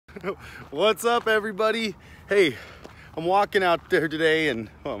What's up, everybody? Hey, I'm walking out there today and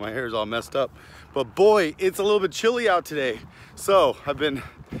oh, my hair's all messed up, but boy, it's a little bit chilly out today. So I've been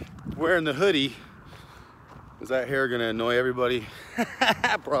wearing the hoodie. Is that hair gonna annoy everybody?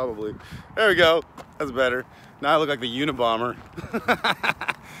 Probably. There we go. That's better. Now I look like the Unabomber,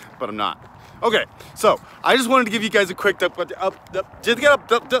 but I'm not. Okay, so I just wanted to give you guys a quick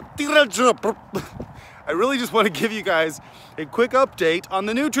I really just want to give you guys a quick update on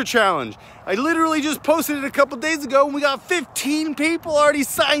the NutraChallenge. I literally just posted it a couple days ago and we got 15 people already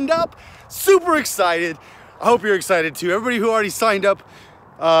signed up. Super excited. I hope you're excited too. Everybody who already signed up,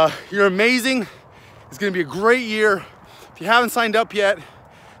 you're amazing. It's gonna be a great year. If you haven't signed up yet,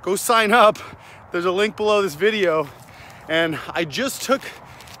 go sign up. There's a link below this video. And I just took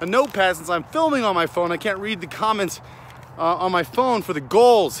a notepad since I'm filming on my phone. I can't read the comments on my phone for the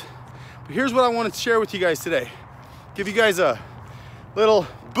goals. But here's what I wanted to share with you guys today. Give you guys a little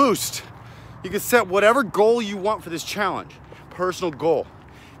boost. You can set whatever goal you want for this challenge, personal goal.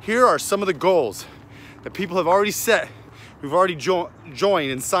 Here are some of the goals that people have already set, who've already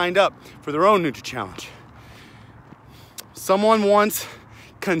joined and signed up for their own NutraChallenge. Someone wants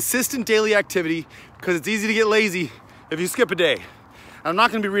consistent daily activity because it's easy to get lazy if you skip a day. I'm not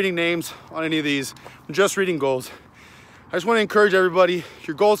gonna be reading names on any of these. I'm just reading goals. I just wanna encourage everybody,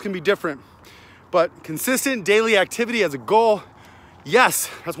 your goals can be different, but consistent daily activity as a goal, yes,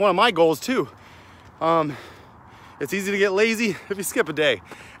 that's one of my goals too. It's easy to get lazy if you skip a day.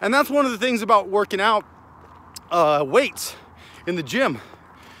 And that's one of the things about working out weights in the gym.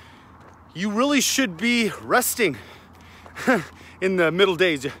 You really should be resting in the middle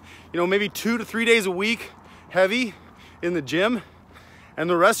days. You know, maybe 2 to 3 days a week, heavy in the gym, and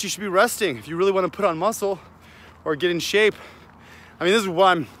the rest you should be resting if you really want to put on muscle or get in shape. I mean, this is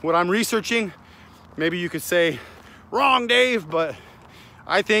what I'm researching. Maybe you could say, wrong, Dave, but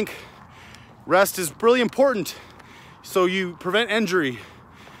I think rest is really important so you prevent injury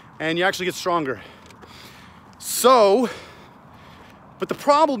and you actually get stronger. So, but the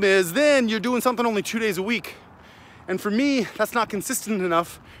problem is then you're doing something only 2 days a week. And for me, that's not consistent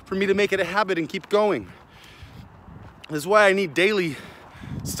enough for me to make it a habit and keep going. This is why I need daily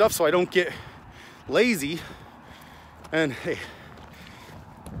stuff so I don't get lazy. And hey,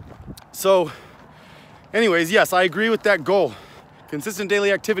 so anyways, yes, I agree with that goal. Consistent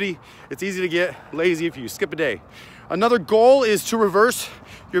daily activity, it's easy to get lazy if you skip a day. Another goal is to reverse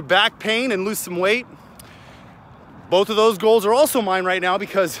your back pain and lose some weight. Both of those goals are also mine right now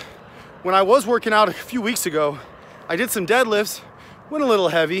because when I was working out a few weeks ago, I did some deadlifts, went a little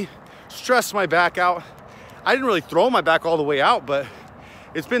heavy, stressed my back out. I didn't really throw my back all the way out, but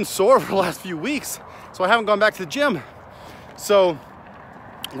it's been sore for the last few weeks, so I haven't gone back to the gym. So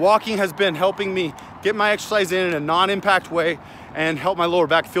walking has been helping me get my exercise in a non-impact way and help my lower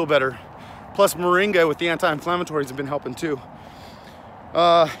back feel better. Plus moringa with the anti-inflammatories have been helping too.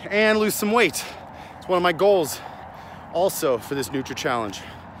 And lose some weight. It's one of my goals also for this NutraChallenge.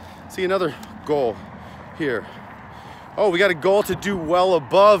 See, another goal here. Oh, we got a goal to do well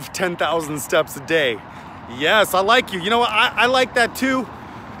above 10,000 steps a day. Yes, I like you. You know what? I like that too.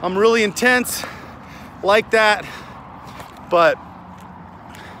 I'm really intense, like that. But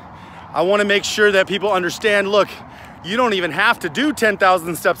I want to make sure that people understand, look, you don't even have to do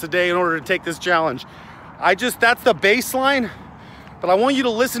 10,000 steps a day in order to take this challenge. That's the baseline, but I want you to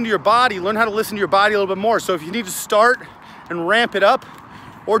listen to your body, learn how to listen to your body a little bit more. So if you need to start and ramp it up,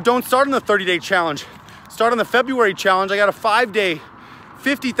 or don't start on the 30-day challenge, start on the February challenge. I got a 5-day,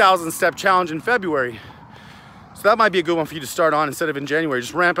 50,000 step challenge in February. So that might be a good one for you to start on instead of in January.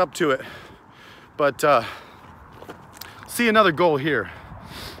 Just ramp up to it. But see, another goal here.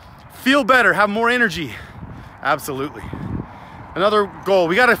 Feel better, have more energy. Absolutely. Another goal.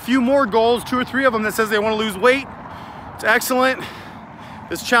 We got a few more goals, 2 or 3 of them that says they want to lose weight. It's excellent.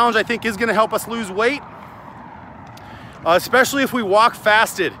 This challenge, I think, is going to help us lose weight, especially if we walk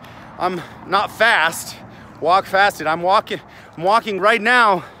fasted. I'm not fast, walk fasted. I'm walking right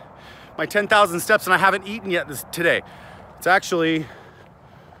now, my 10,000 steps, and I haven't eaten yet today. It's actually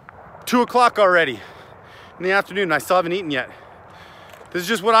 2 o'clock already in the afternoon, and I still haven't eaten yet. This is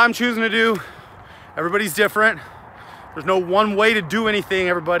just what I'm choosing to do. Everybody's different. There's no one way to do anything,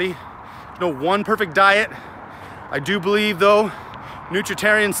 everybody. There's no one perfect diet. I do believe, though,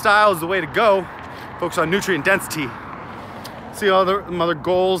 nutritarian style is the way to go. Focus on nutrient density. See other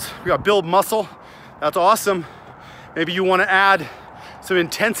goals. We got build muscle. That's awesome. Maybe you want to add some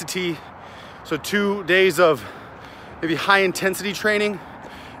intensity. So 2 days of maybe high intensity training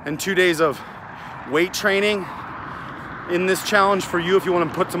and 2 days of weight training in this challenge for you if you want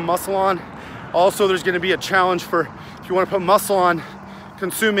to put some muscle on. Also, there's going to be a challenge for if you want to put muscle on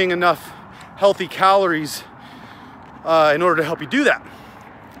consuming enough healthy calories in order to help you do that.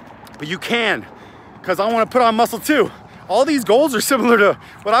 But you can, because I want to put on muscle too. All these goals are similar to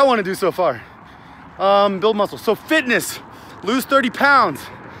what I want to do so far. Build muscle. So fitness, lose 30 pounds.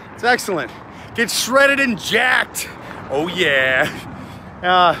 It's excellent. Get shredded and jacked. Oh yeah.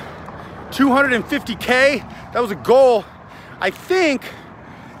 250K, that was a goal. I think,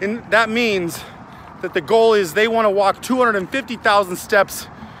 and that means that the goal is they want to walk 250,000 steps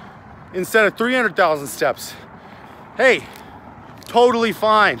instead of 300,000 steps. Hey, totally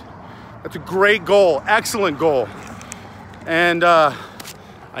fine. That's a great goal, excellent goal. And I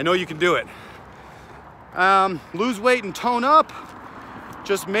know you can do it. Lose weight and tone up.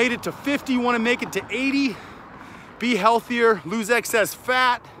 Just made it to 50, want to make it to 80. Be healthier, lose excess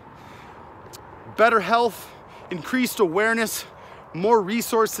fat, better health, increased awareness, more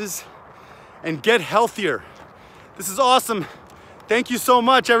resources, and get healthier. This is awesome. Thank you so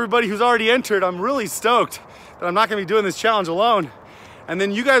much, everybody who's already entered. I'm really stoked that I'm not gonna be doing this challenge alone. And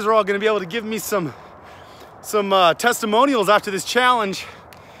then you guys are all gonna be able to give me some testimonials after this challenge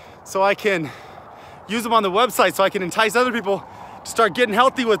so I can use them on the website so I can entice other people to start getting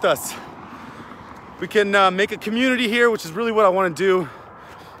healthy with us. We can make a community here, which is really what I want to do.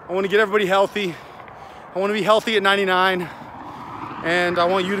 I want to get everybody healthy. I want to be healthy at 99. And I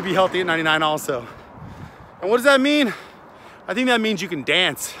want you to be healthy at 99 also. And what does that mean? I think that means you can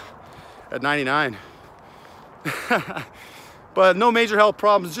dance at 99. But no major health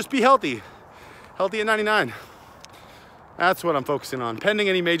problems, just be healthy. Healthy at 99. That's what I'm focusing on, pending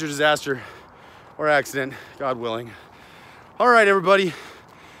any major disaster or accident, God willing. All right, everybody.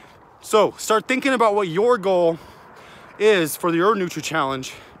 So start thinking about what your goal is for your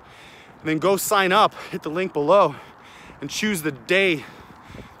NutraChallenge, and then go sign up, hit the link below, and choose the day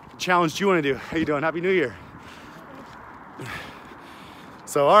challenge you want to do. How you doing? Happy New Year.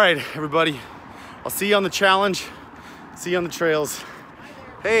 So, all right, everybody. I'll see you on the challenge. See you on the trails.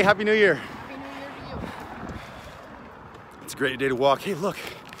 Hey, Happy New Year. Happy New Year to you. It's a great day to walk. Hey, look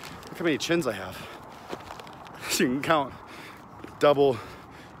how many chins I have. You can count double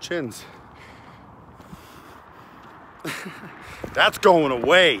chins. That's going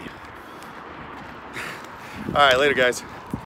away. All right, later guys.